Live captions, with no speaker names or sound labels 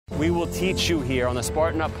We will teach you here on the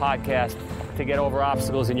Spartan Up podcast to get over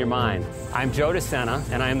obstacles in your mind. I'm Joe DeSena,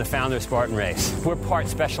 and I am the founder of Spartan Race. We're part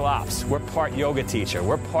special ops. We're part yoga teacher.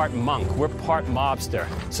 We're part monk. We're part mobster.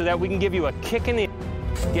 So that we can give you a kick in the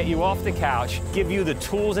get you off the couch, give you the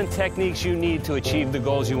tools and techniques you need to achieve the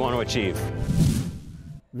goals you want to achieve.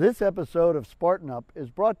 This episode of Spartan Up is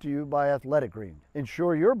brought to you by Athletic Greens.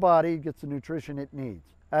 Ensure your body gets the nutrition it needs.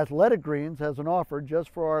 Athletic Greens has an offer just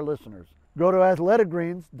for our listeners. Go to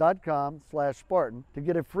athleticgreens.com/Spartan to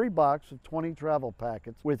get a free box of 20 travel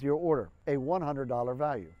packets with your order, a $100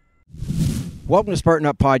 value. Welcome to Spartan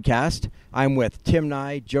Up Podcast. I'm with Tim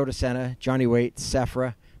Nye, Joe DeSena, Johnny Waite,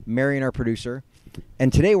 Sephra, Marion, our producer.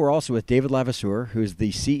 And today we're also with David Labistour, who's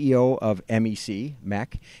the CEO of MEC,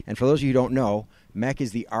 MEC. And for those of you who don't know, MEC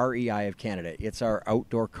is the REI of Canada. It's our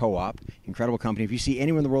outdoor co-op, incredible company. If you see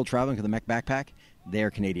anyone in the world traveling with a MEC backpack,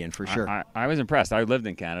 they're Canadian for sure. I was impressed. I lived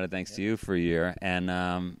in Canada thanks to you for a year, and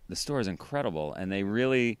the store is incredible. And they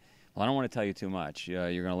really, well, I don't want to tell you too much.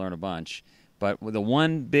 You're going to learn a bunch. But the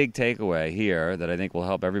one big takeaway here that I think will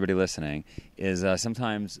help everybody listening is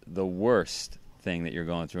sometimes the worst thing that you're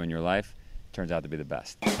going through in your life turns out to be the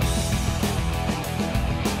best.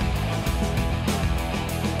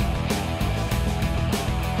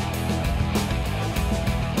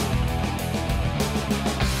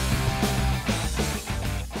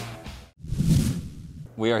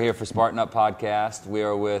 We are here for Spartan Up Podcast. We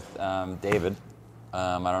are with David.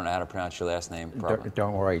 I don't know how to pronounce your last name properly.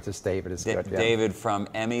 Don't worry, just David is good. Yeah. David from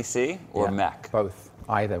MEC or MEC? Both.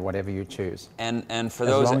 Either, whatever you choose. And for as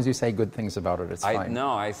those, long as you say good things about it, it's fine. No,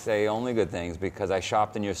 I say only good things because I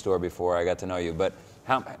shopped in your store before I got to know you. But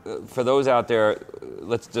for those out there,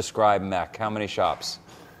 let's describe MEC. How many shops?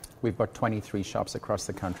 We've got 23 shops across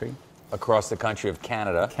the country. Across the country of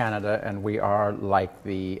Canada. Canada, and we are like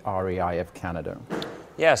the REI of Canada.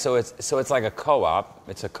 Yeah, so it's like a co-op.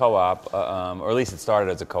 It's a co-op, or at least it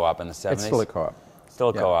started as a co-op in the 70s. It's still a co-op. Still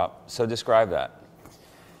a co-op. So describe that.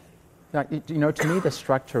 Now, you know, to me, the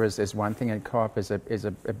structure is one thing, and co-op is a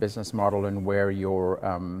business model in where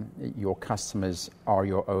your customers are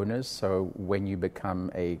your owners. So when you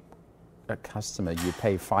become a customer, you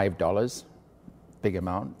pay $5, big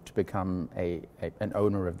amount, to become an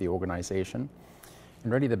owner of the organization.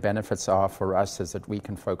 And really the benefits are for us is that we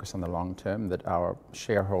can focus on the long term, that our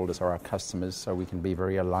shareholders are our customers, so we can be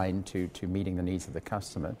very aligned to meeting the needs of the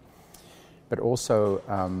customer. But also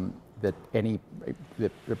that the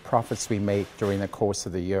profits we make during the course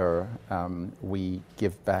of the year, we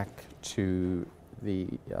give back to the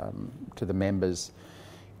members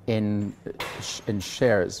in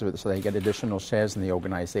shares, so they get additional shares in the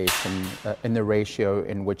organization in the ratio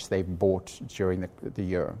in which they bought during the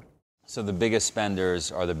year. So the biggest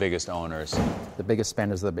spenders are the biggest owners. The biggest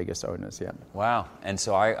spenders are the biggest owners, yeah. Wow. And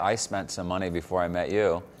so I spent some money before I met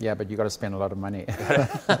you. Yeah, but you got to spend a lot of money.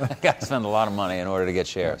 I got to spend a lot of money in order to get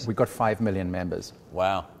shares. We got 5 million members.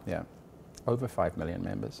 Wow. Yeah, over 5 million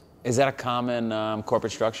members. Is that a common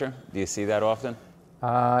corporate structure? Do you see that often?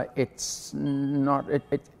 It's not.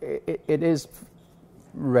 It is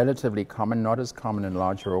relatively common, not as common in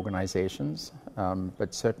larger organizations,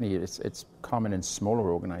 but certainly it's common in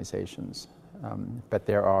smaller organizations. But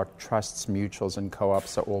there are trusts, mutuals, and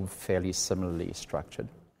co-ops are all fairly similarly structured.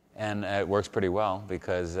 And it works pretty well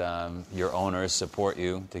because your owners support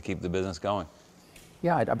you to keep the business going.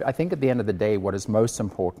 Yeah, I think at the end of the day, what is most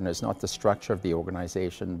important is not the structure of the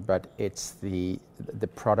organization, but it's the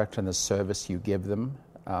product and the service you give them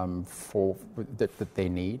that they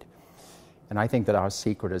need. And I think that our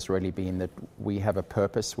secret has really been that we have a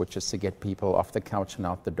purpose, which is to get people off the couch and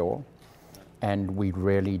out the door. And we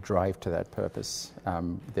really drive to that purpose.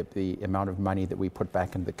 The amount of money that we put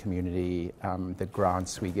back into the community, the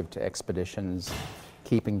grants we give to expeditions,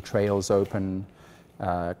 keeping trails open,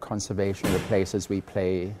 conservation of the places we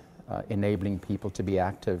play, enabling people to be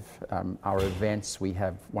active. Our events, we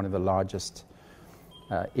have one of the largest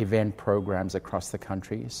event programs across the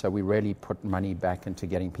country, so we really put money back into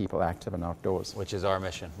getting people active and outdoors. Which is our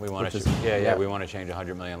mission. We want to, we want to change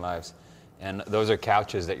 100 million lives. And those are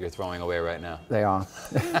couches that you're throwing away right now. They are.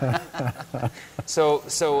 So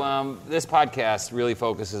this podcast really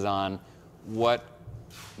focuses on what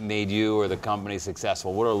made you or the company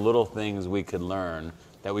successful. What are little things we could learn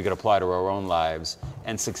that we could apply to our own lives?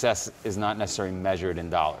 And success is not necessarily measured in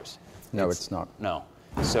dollars. No, it's not. No.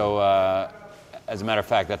 So as a matter of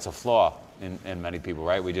fact, that's a flaw in many people,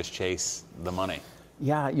 right? We just chase the money.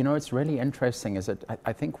 Yeah, you know, it's really interesting is that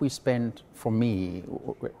I think we spend, for me,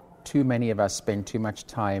 too many of us spend too much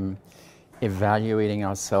time evaluating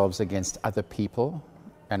ourselves against other people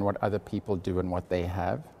and what other people do and what they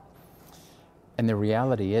have. And the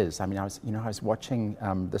reality is, I mean, I was watching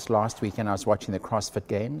this last weekend. I was watching the CrossFit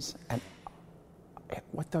Games, and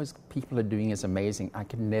what those people are doing is amazing. I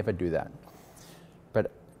could never do that.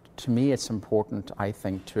 But to me, it's important, I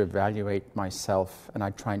think, to evaluate myself, and I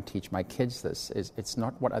try and teach my kids this, is it's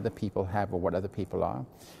not what other people have or what other people are,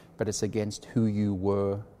 but it's against who you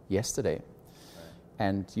were yesterday. Right.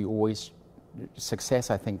 And you always,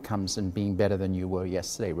 success, I think, comes in being better than you were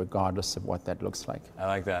yesterday, regardless of what that looks like. I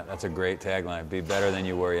like that. That's a great tagline. Be better than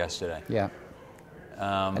you were yesterday. Yeah.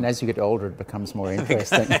 And as you get older, it becomes more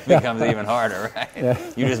interesting. It becomes even harder, right?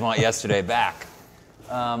 Yeah. You just want yesterday back.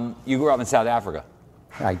 You grew up in South Africa.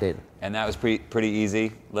 I did. And that was pretty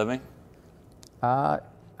easy living?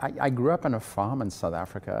 I grew up on a farm in South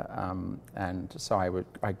Africa, and so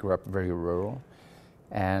I grew up very rural.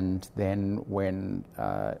 And then when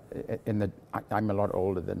I'm a lot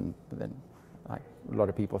older than a lot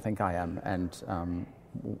of people think I am, and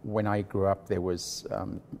when I grew up, there was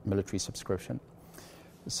military subscription.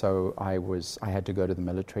 So I had to go to the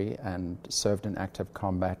military and served in active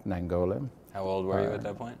combat in Angola. How old were you at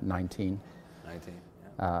that point? 19. 19,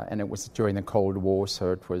 yeah. And it was during the Cold War,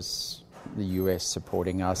 so it was the U.S.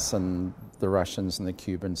 supporting us and the Russians and the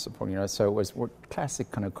Cubans supporting us. So it was a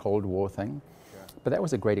classic kind of Cold War thing. Sure. But that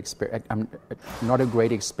was a great experience. Not a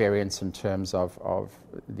great experience in terms of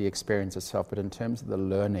the experience itself, but in terms of the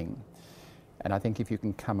learning. And I think if you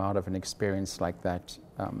can come out of an experience like that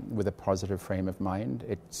with a positive frame of mind,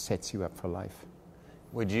 it sets you up for life.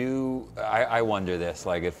 Would you, I wonder this,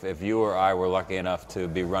 like if you or I were lucky enough to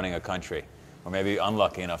be running a country, or maybe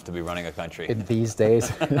unlucky enough to be running a country. In these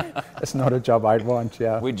days, it's not a job I'd want,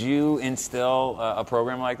 yeah. Would you instill a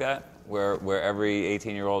program like that, where every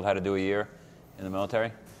 18-year-old had to do a year in the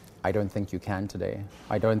military? I don't think you can today.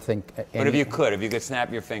 I don't think... But if you could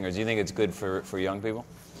snap your fingers, do you think it's good for young people?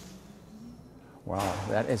 Wow,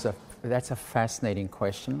 that's a fascinating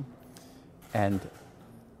question, and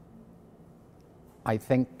I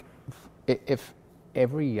think if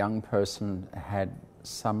every young person had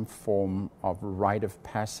some form of rite of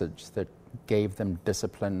passage that gave them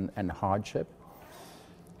discipline and hardship,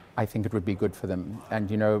 I think it would be good for them. And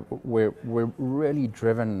you know, we're really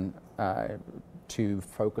driven to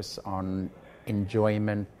focus on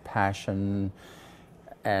enjoyment, passion.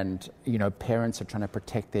 And, you know, parents are trying to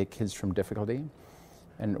protect their kids from difficulty.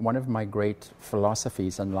 And one of my great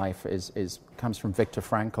philosophies in life comes from Viktor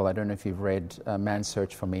Frankl. I don't know if you've read Man's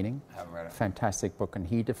Search for Meaning. I haven't read it. Fantastic book. And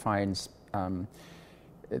he defines,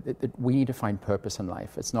 we need to find purpose in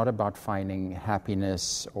life. It's not about finding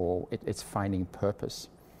happiness, or it's finding purpose.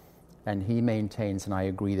 And he maintains, and I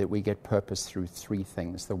agree, that we get purpose through three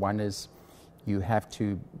things. The one is, you have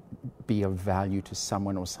to be of value to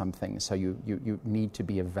someone or something. So you need to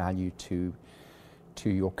be of value to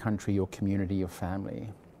your country, your community, your family.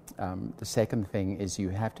 The second thing is you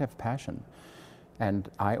have to have passion. And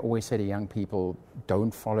I always say to young people,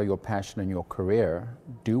 don't follow your passion in your career.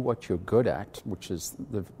 Do what you're good at, which is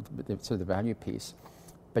the value piece.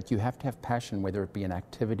 But you have to have passion, whether it be an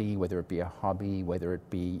activity, whether it be a hobby, whether it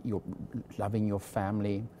be loving your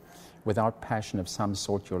family. Without passion of some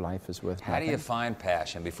sort, your life is worth nothing. How do you find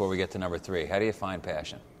passion, before we get to number 3? How do you find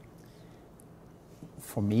passion?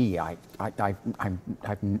 For me, I've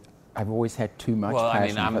always had too much passion. Well, I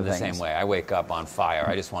mean, I'm for the things. same way. I wake up on fire.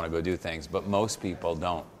 I just want to go do things. But most people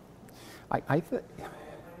don't.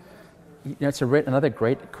 It's another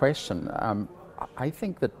great question. I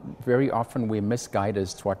think that very often we're misguided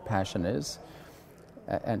as to what passion is.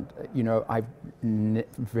 And, you know,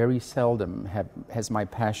 very seldom has my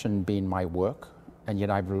passion been my work, and yet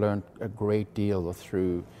I've learned a great deal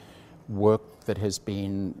through work that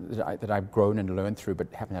I've grown and learned through,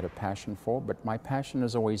 but haven't had a passion for. But my passion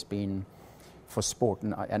has always been for sport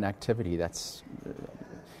and activity.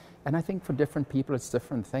 And I think for different people, it's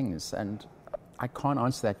different things. And I can't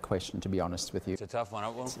answer that question, to be honest with you. It's a tough one.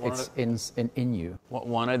 It's in you.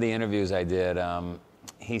 One of the interviews I did,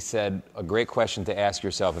 he said, a great question to ask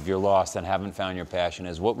yourself if you're lost and haven't found your passion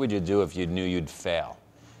is, what would you do if you knew you'd fail?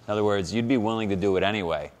 In other words, you'd be willing to do it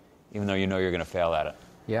anyway, even though you know you're going to fail at it.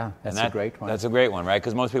 Yeah, that's a great one. That's a great one, right?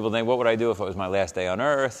 Because most people think, what would I do if it was my last day on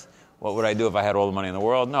earth? What would I do if I had all the money in the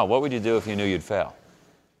world? No, what would you do if you knew you'd fail?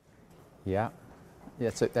 Yeah,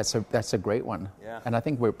 that's a great one. Yeah. And I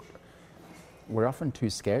think we're often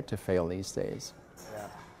too scared to fail these days.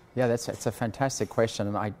 Yeah, it's a fantastic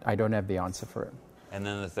question, and I don't have the answer for it. And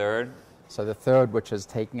then the third? So the third, which is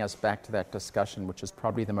taking us back to that discussion, which is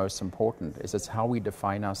probably the most important, is it's how we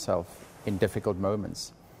define ourselves in difficult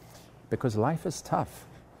moments. Because life is tough.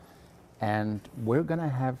 And we're going to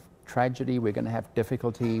have tragedy, we're going to have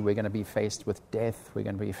difficulty, we're going to be faced with death, we're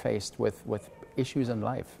going to be faced with issues in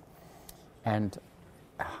life. And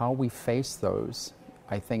how we face those,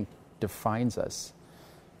 I think, defines us.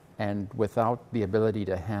 And without the ability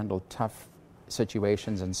to handle tough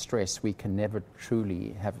situations and stress, we can never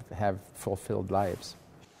truly have fulfilled lives.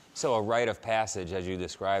 So a rite of passage, as you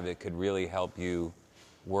described it, could really help you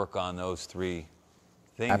work on those three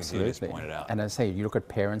things Absolutely. you just pointed out. And as I say, you look at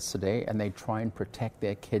parents today, and they try and protect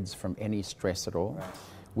their kids from any stress at all. Right.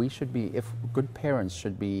 We should be, if good parents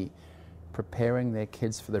should be preparing their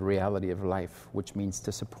kids for the reality of life, which means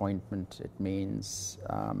disappointment. It means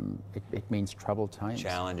troubled times,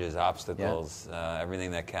 challenges, obstacles,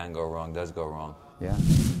 everything that can go wrong does go wrong. Yeah.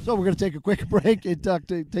 So we're going to take a quick break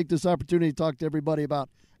and take this opportunity to talk to everybody about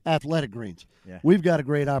Athletic Greens. Yeah. We've got a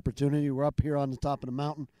great opportunity. We're up here on the top of the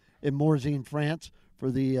mountain in Morzine, France, for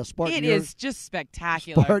the Spartan. It is just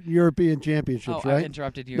spectacular. Spartan European Championships, right? I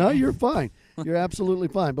interrupted you. No, you're fine. You're absolutely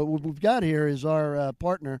fine. But what we've got here is our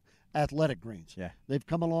partner, Athletic Greens. Yeah. They've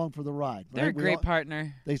come along for the ride. They're a great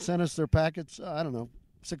partner. They sent us their packets,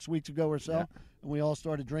 6 weeks ago or so, and we all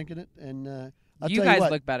started drinking it. And you guys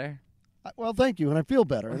look better. Well, thank you, and I feel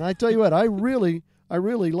better. And I tell you what, I really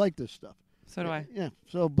like this stuff. So do I. Yeah.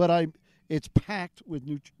 So, but it's packed with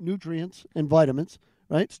nutrients and vitamins.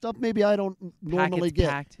 Right? Stuff maybe I don't normally get.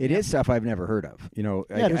 Packed. It is stuff I've never heard of.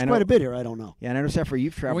 There's quite a bit here I don't know. Yeah, and I know, Sephra,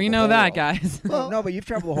 you've traveled. We the know whole that, world. guys. Well, no, but you've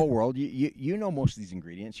traveled the whole world. You know most of these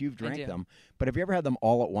ingredients. You've drank them. But have you ever had them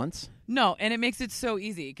all at once? No, and it makes it so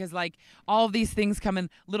easy because, like, all of these things come in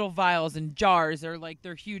little vials and jars, or, like,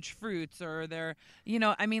 they're huge fruits, or they're,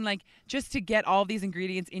 just to get all these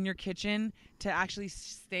ingredients in your kitchen to actually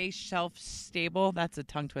stay shelf-stable, that's a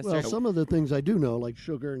tongue twister. Well, some of the things I do know, like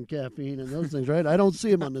sugar and caffeine and those things, right? I don't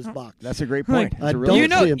see them on this box. That's a great point. I don't really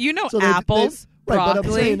see them. You know So apples, right, broccoli, but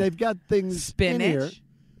I'm saying they've got things spinach. in here.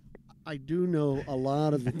 I do know a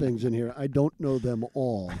lot of the things in here. I don't know them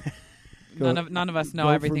all. None of us know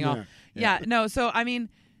everything all. Yeah, no, so, I mean,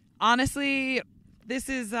 honestly, this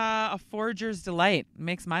is a forager's delight. It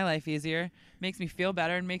makes my life easier, makes me feel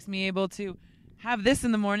better, and makes me able to have this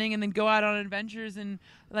in the morning and then go out on adventures. And,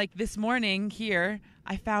 like, this morning here,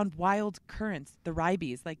 I found wild currants, the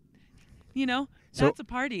ribes. Like, that's a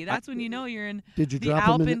party. That's when you know you're in Did you the drop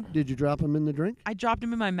Alpen. them? Did you drop them in the drink? I dropped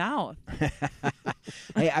them in my mouth.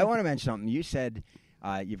 Hey, I want to mention something. You said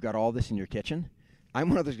you've got all this in your kitchen. I'm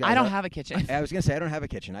one of those guys. I don't have a kitchen. I was going to say I don't have a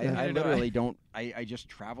kitchen. I literally don't. I just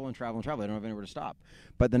travel and travel and travel. I don't have anywhere to stop.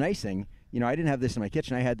 But the nice thing, I didn't have this in my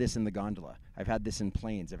kitchen. I had this in the gondola. I've had this in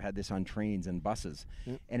planes. I've had this on trains and buses.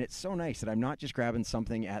 And it's so nice that I'm not just grabbing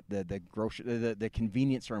something at the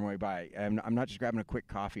convenience store on my way by. I'm not just grabbing a quick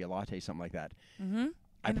coffee, a latte, something like that. Mm-hmm.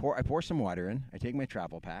 I pour some water in. I take my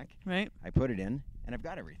travel pack. Right. I put it in, and I've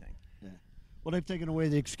got everything. Well, they've taken away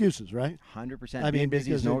the excuses, right? 100%. Being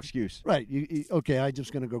busy is no excuse. Right. I'm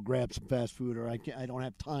just going to go grab some fast food, or I don't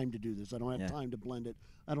have time to do this. I don't have time to blend it.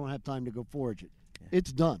 I don't have time to go forage it. Yeah.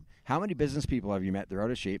 It's done. How many business people have you met? They're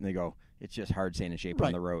out of shape, and they go, it's just hard staying in shape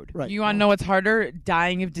on the road. Right. You want to know what's harder?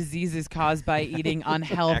 Dying of diseases caused by eating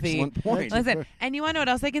unhealthy. Excellent point. Listen, and you want to know what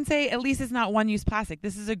else I can say? At least it's not one-use plastic.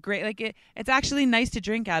 This is a great, it's actually nice to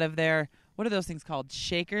drink out of their, what are those things called?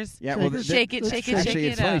 Shakers? Yeah, shake it. Actually,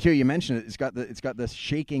 it's funny too. You mentioned it. It's got the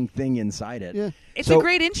shaking thing inside it. Yeah. It's a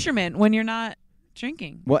great instrument when you're not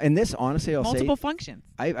drinking. Well, and this, honestly, I'll say multiple functions.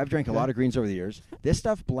 I've drank a lot of greens over the years. This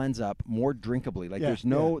stuff blends up more drinkably. Like there's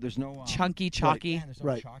no chunky, chalky. There's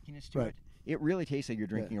no chalkiness to it. It really tastes like you're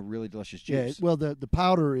drinking a really delicious juice. Yeah. Well, the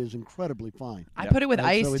powder is incredibly fine. I put it with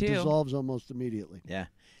ice so too. It dissolves almost immediately. Yeah.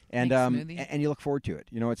 And you look forward to it.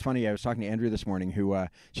 It's funny. I was talking to Andrew this morning, who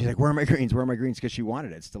she's like, "Where are my greens? Where are my greens?" Because she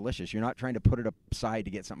wanted it. It's delicious. You're not trying to put it aside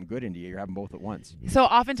to get something good into you. You're having both at once. So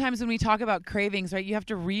oftentimes when we talk about cravings, right, you have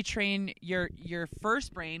to retrain your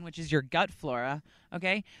first brain, which is your gut flora.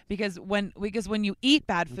 Okay, because when you eat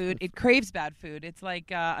bad food, it craves bad food. It's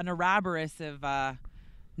like an Ouroboros of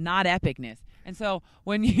not epicness. And so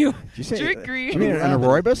when you drink green... Do you mean an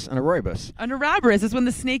Ouroboros? An Ouroboros. An Ouroboros is when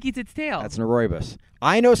the snake eats its tail. That's an Ouroboros.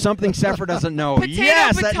 I know something Sephra doesn't know. Potato,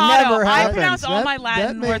 yes, potato. That never happens. I pronounce all my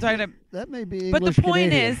Latin words. That may be English But the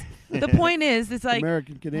point Canadian. is, it's like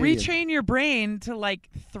retrain your brain to like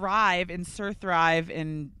thrive and surthrive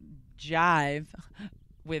and jive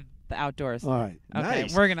with the outdoors. All right. Okay,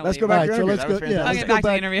 nice. we're going to Let's leave. go back to so interview. Let's go back to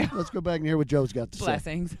the interview. Let's go back and hear what Joe's got to say.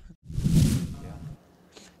 Blessings.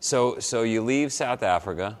 So you leave South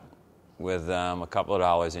Africa with a couple of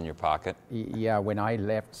dollars in your pocket. Yeah, when I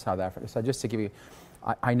left South Africa, so just to give you,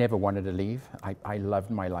 I never wanted to leave. I loved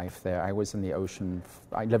my life there. I was in the ocean.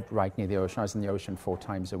 I lived right near the ocean. I was in the ocean 4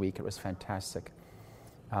 times a week. It was fantastic.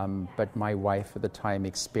 But my wife at the time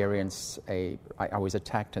experienced I was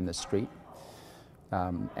attacked in the street.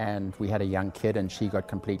 And we had a young kid, and she got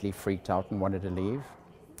completely freaked out and wanted to leave.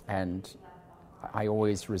 And I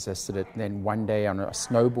always resisted it. And then one day on a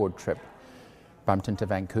snowboard trip, bumped into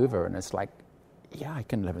Vancouver, and it's like, yeah, I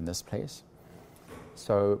can live in this place.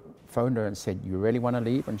 So phoned her and said, you really want to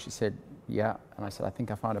leave? And she said, yeah. And I said, I think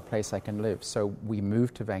I found a place I can live. So we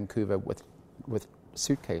moved to Vancouver with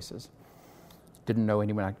suitcases. Didn't know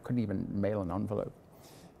anyone. I couldn't even mail an envelope.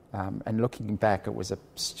 And looking back, it was a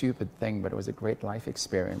stupid thing, but it was a great life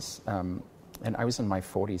experience. And I was in my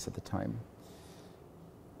 40s at the time.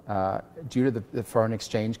 Due to the foreign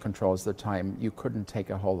exchange controls at the time, you couldn't take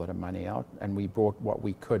a whole lot of money out, and we brought what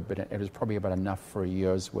we could, but it was probably about enough for a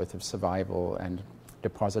year's worth of survival and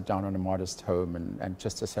deposit down on a modest home and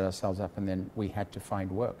just to set ourselves up, and then we had to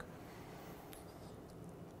find work.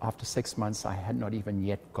 After 6 months, I had not even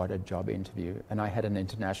yet got a job interview, and I had an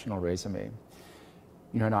international resume.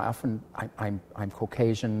 You know, and I'm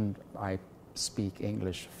Caucasian, I speak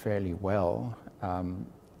English fairly well.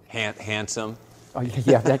 Handsome. Oh,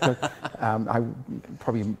 yeah, I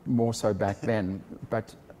probably more so back then,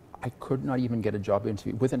 but I could not even get a job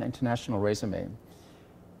interview with an international resume.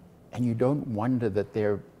 And you don't wonder that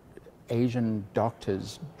they're Asian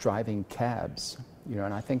doctors driving cabs, you know,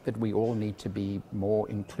 and I think that we all need to be more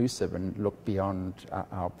inclusive and look beyond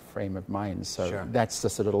our frame of mind. So Sure. That's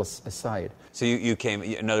just a little aside. So you came,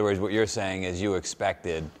 in other words, what you're saying is you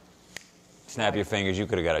expected, snap your fingers, you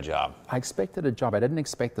could have got a job. I expected a job. I didn't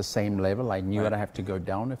expect the same level. I knew I'd have to go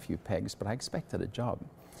down a few pegs, but I expected a job.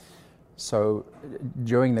 So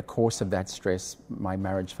during the course of that stress, my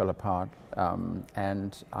marriage fell apart,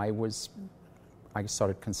 and I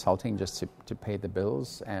started consulting just to pay the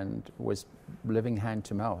bills and was living hand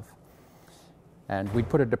to mouth. And we'd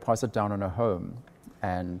put a deposit down on a home,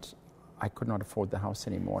 and I could not afford the house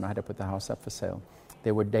anymore, and I had to put the house up for sale.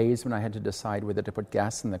 There were days when I had to decide whether to put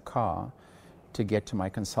gas in the car to get to my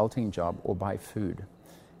consulting job or buy food.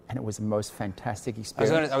 And it was the most fantastic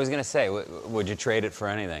experience. I was going to say, would you trade it for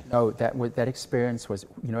anything? No, that experience was,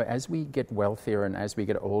 you know, as we get wealthier and as we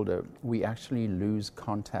get older, we actually lose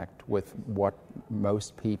contact with what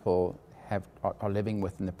most people are living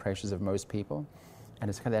with and the pressures of most people. And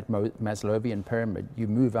it's kind of that Maslowian pyramid. You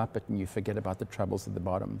move up it and you forget about the troubles at the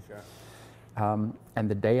bottom. Sure. And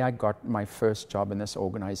the day I got my first job in this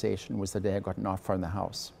organization was the day I got an offer on the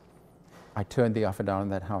house. I turned the offer down in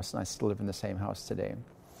that house, and I still live in the same house today.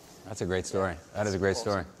 That's a great story. That is a great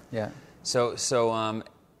story. Yeah. So,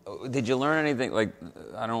 did you learn anything? Like,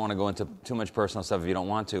 I don't want to go into too much personal stuff if you don't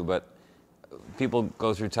want to, but people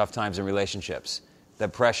go through tough times in relationships.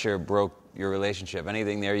 That pressure broke your relationship.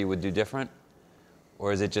 Anything there you would do different,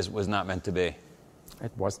 or is it just was not meant to be?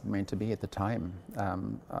 It wasn't meant to be at the time.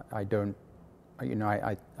 I don't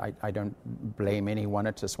blame anyone.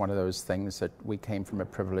 It's just one of those things that we came from a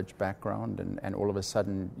privileged background, and all of a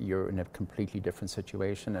sudden you're in a completely different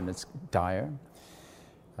situation, and it's dire.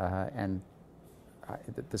 And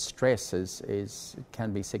the stress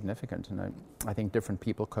can be significant, and I think different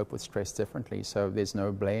people cope with stress differently. So there's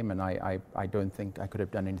no blame, and I don't think I could have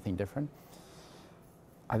done anything different,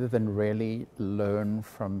 other than really learn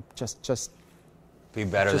from just. Be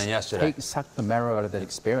better than yesterday. Suck the marrow out of that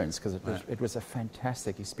experience, because it was a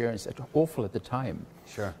fantastic experience. It was awful at the time.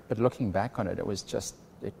 Sure. But looking back on it, it was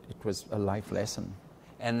a life lesson.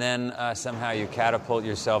 And then somehow you catapult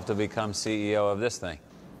yourself to become CEO of this thing.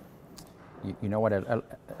 You know what?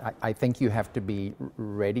 I think you have to be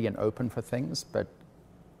ready and open for things, but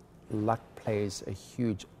luck plays a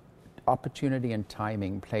huge opportunity, and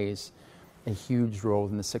timing plays a huge role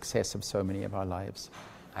in the success of so many of our lives.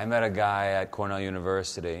 I met a guy at Cornell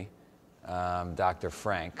University, Dr.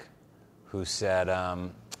 Frank, who said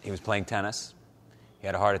he was playing tennis. He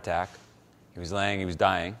had a heart attack. He was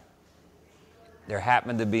dying. There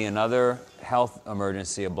happened to be another health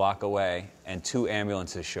emergency a block away, and 2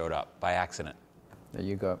 ambulances showed up by accident. There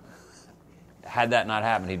you go. Had that not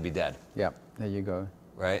happened, he'd be dead. Yeah, there you go.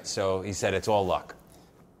 Right? So he said it's all luck.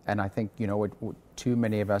 And I think, you know, too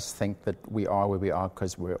many of us think that we are where we are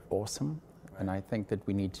because we're awesome. And I think that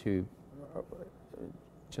we need to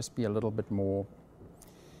just be a bit more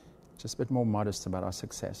modest about our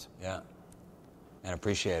success. Yeah, and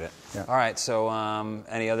appreciate it. Yeah. All right. So,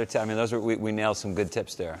 any other? those we nailed some good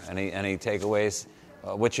tips there. Any takeaways?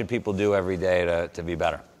 What should people do every day to be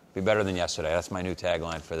better? Be better than yesterday. That's my new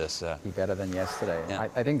tagline for this. Be better than yesterday. Yeah.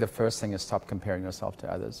 I think the first thing is stop comparing yourself to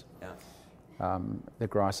others. Yeah. The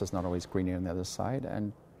grass is not always greener on the other side,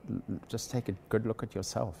 and just take a good look at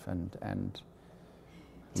yourself and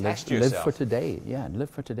live for today. Yeah, and live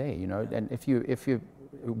for today. You know, and if you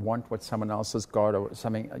want what someone else has got or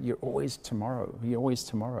something, you're always tomorrow.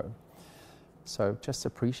 So just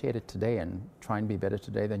appreciate it today and try and be better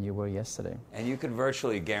today than you were yesterday. And you can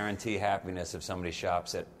virtually guarantee happiness if somebody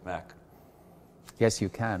shops at MEC. Yes, you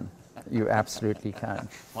can. You absolutely can.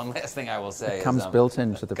 One last thing I will say it comes built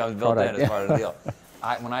into the comes product. Built in as part of the deal.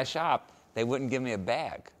 When I shop, they wouldn't give me a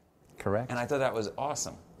bag. Correct. And I thought that was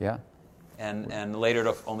awesome. Yeah. And later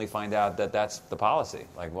to only find out that that's the policy.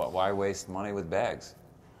 Like, why waste money with bags?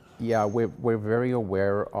 Yeah, we're very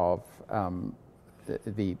aware of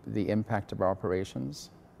the impact of our operations.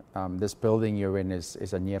 This building you're in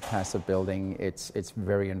is a near passive building. It's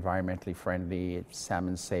very environmentally friendly. It's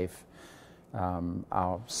salmon safe.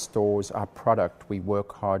 Our stores, our product, we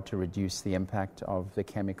work hard to reduce the impact of the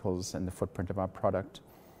chemicals and the footprint of our product.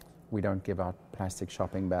 We don't give out plastic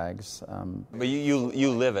shopping bags. But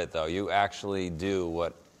you live it, though. You actually do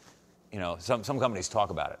what, some companies talk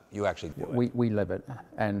about it. You actually do it. We live it,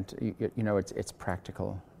 and it's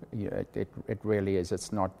practical. It really is.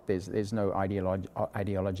 It's not. There's no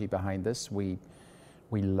ideology behind this. We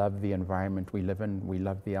love the environment we live in. We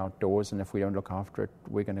love the outdoors, and if we don't look after it,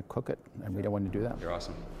 we're going to cook it, and we don't want to do that. You're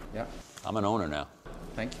awesome. Yeah. I'm an owner now.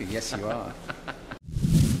 Thank you. Yes, you are.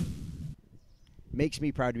 Makes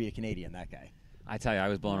me proud to be a Canadian, that guy. I tell you, I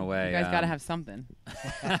was blown away. You guys got to have something.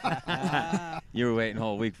 You were waiting a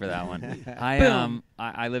whole week for that one.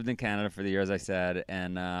 I lived in Canada for the year, as I said,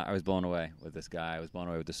 and I was blown away with this guy. I was blown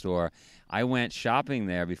away with the store. I went shopping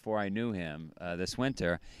there before I knew him this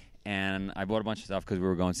winter, and I bought a bunch of stuff because we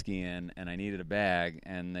were going skiing, and I needed a bag,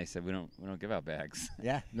 and they said we don't give out bags.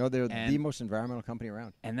 Yeah, no, they're the most environmental company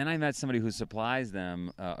around. And then I met somebody who supplies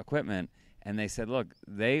them equipment. And they said, look,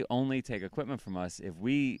 they only take equipment from us if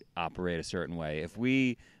we operate a certain way, if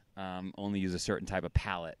we only use a certain type of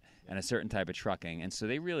pallet and a certain type of trucking. And so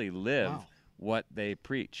they really live what they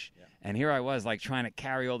preach. Yeah. And here I was, like, trying to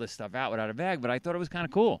carry all this stuff out without a bag, but I thought it was kind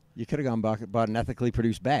of cool. You could have gone bought an ethically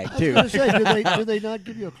produced bag, too. I was going to say, did they not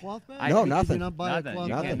give you a cloth bag? No, nothing. Did you not buy a cloth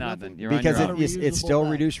bag? Nothing. You're because on your own. it's still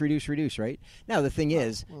reduce, right? Now, the thing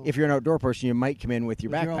is, if you're an outdoor person, you might come in with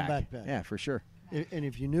your backpack. Your own backpack. Yeah, for sure. And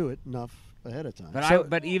if you knew it enough ahead of time.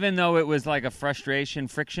 But even though it was like a friction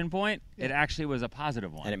point, it actually was a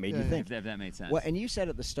positive one. And it made you think. If that made sense. Well, and you said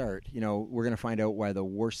at the start, we're going to find out why the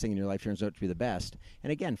worst thing in your life turns out to be the best.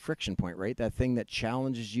 And again, friction point, right? That thing that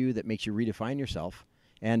challenges you, that makes you redefine yourself.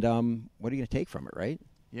 And what are you going to take from it, right?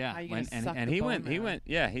 Yeah. And he went.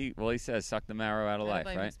 Yeah. He says suck the marrow out of life,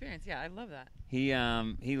 right? Experience. Yeah, I love that.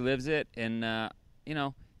 He lives it and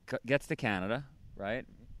gets to Canada, right?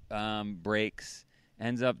 Breaks.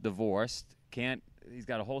 Ends up divorced. He's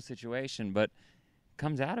got a whole situation, but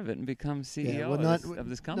comes out of it and becomes CEO of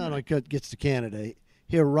this company. Not only gets to Canada,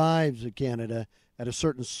 he arrives at Canada at a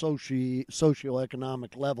certain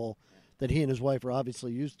socioeconomic level that he and his wife are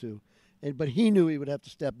obviously used to. But he knew he would have to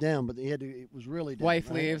step down, but it was really down, wife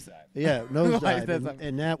right? leaves. Yeah, nosedive,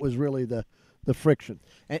 and that was really the friction.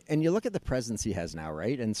 And you look at the presence he has now,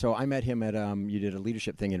 right? And so I met him at you did a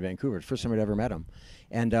leadership thing in Vancouver. It's the first time I'd ever met him,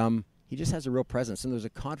 and he just has a real presence, and there's a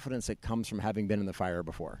confidence that comes from having been in the fire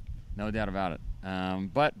before. No doubt about it.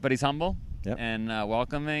 But he's humble and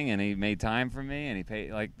welcoming, and he made time for me, and he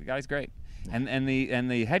paid. Like, the guy's great. And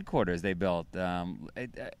the headquarters they built.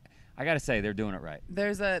 I got to say, they're doing it right.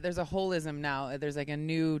 There's a holism now. There's like a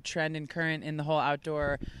new trend and current in the whole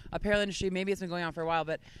outdoor apparel industry. Maybe it's been going on for a while,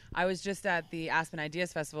 but I was just at the Aspen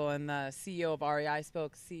Ideas Festival, and the CEO of REI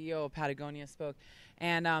spoke, CEO of Patagonia spoke,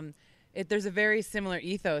 and there's a very similar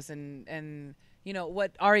ethos, and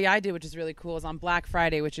what REI did, which is really cool, is on Black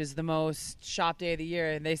Friday, which is the most shop day of the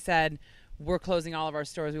year, and they said, we're closing all of our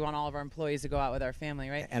stores. We want all of our employees to go out with our family,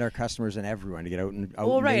 right? And our customers and everyone to get out and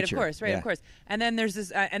nature. Of course. And then there's this,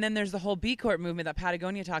 and then there's the whole B Corp movement that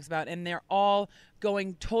Patagonia talks about, and they're all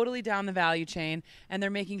going totally down the value chain, and they're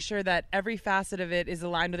making sure that every facet of it is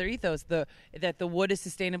aligned with their ethos. That the wood is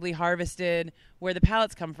sustainably harvested, where the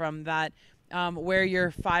pallets come from, that where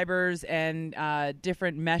your fibers and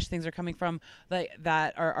different mesh things are coming from,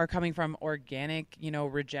 that are coming from organic,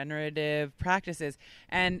 regenerative practices.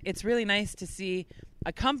 And it's really nice to see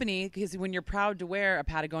a company, because when you're proud to wear a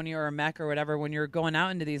Patagonia or a MEC or whatever, when you're going out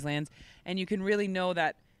into these lands, and you can really know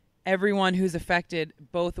that everyone who's affected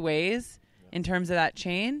both ways in terms of that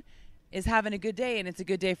chain is having a good day, and it's a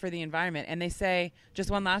good day for the environment. And they say,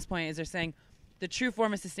 just one last point, is they're saying the true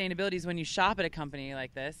form of sustainability is when you shop at a company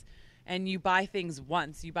like this, and you buy things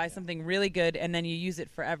once. You buy something really good, and then you use it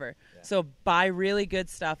forever. Yeah. So buy really good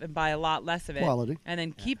stuff and buy a lot less of it. Quality. And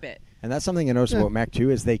then keep it. And that's something I noticed about MEC, too,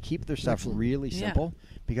 is they keep their stuff really simple,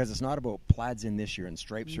 because it's not about plaids in this year and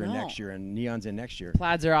stripes are in next year and neons in next year.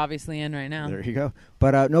 Plaids are obviously in right now. There you go.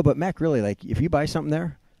 But but MEC, really, like, if you buy something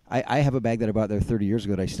there, I have a bag that I bought there 30 years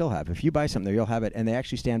ago that I still have. If you buy something there, you'll have it, and they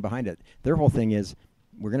actually stand behind it. Their whole thing is,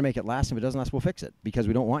 we're going to make it last. If it doesn't last, we'll fix it, because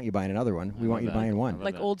we don't want you buying another one. We want you buying one.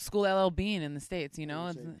 Like old school LL Bean in the States, you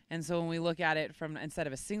know? And so when we look at it from, instead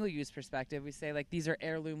of a single-use perspective, we say, like, these are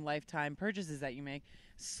heirloom lifetime purchases that you make.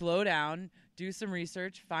 Slow down, do some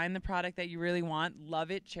research, find the product that you really want,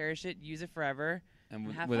 love it, cherish it, use it forever. And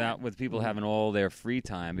with people having all their free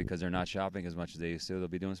time because they're not shopping as much as they used to, they'll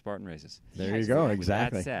be doing Spartan races. There you go,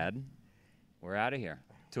 exactly. That said, we're out of here.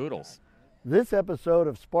 Toodles. This episode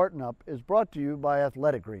of Spartan Up is brought to you by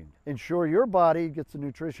Athletic Greens. Ensure your body gets the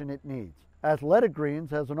nutrition it needs. Athletic Greens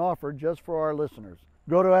has an offer just for our listeners.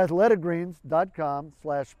 Go to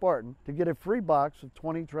athleticgreens.com/Spartan to get a free box of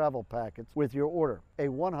 20 travel packets with your order, a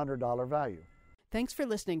 $100 value. Thanks for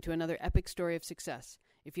listening to another epic story of success.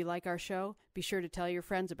 If you like our show, be sure to tell your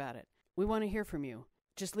friends about it. We want to hear from you.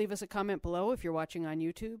 Just leave us a comment below if you're watching on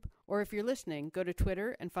YouTube, or if you're listening, go to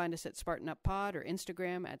Twitter and find us at Spartan Up Pod or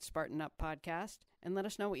Instagram at Spartan Up Podcast, and let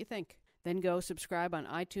us know what you think. Then go subscribe on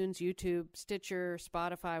iTunes, YouTube, Stitcher,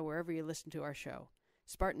 Spotify, wherever you listen to our show.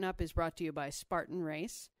 Spartan Up is brought to you by Spartan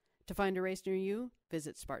Race. To find a race near you,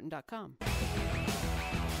 visit Spartan.com.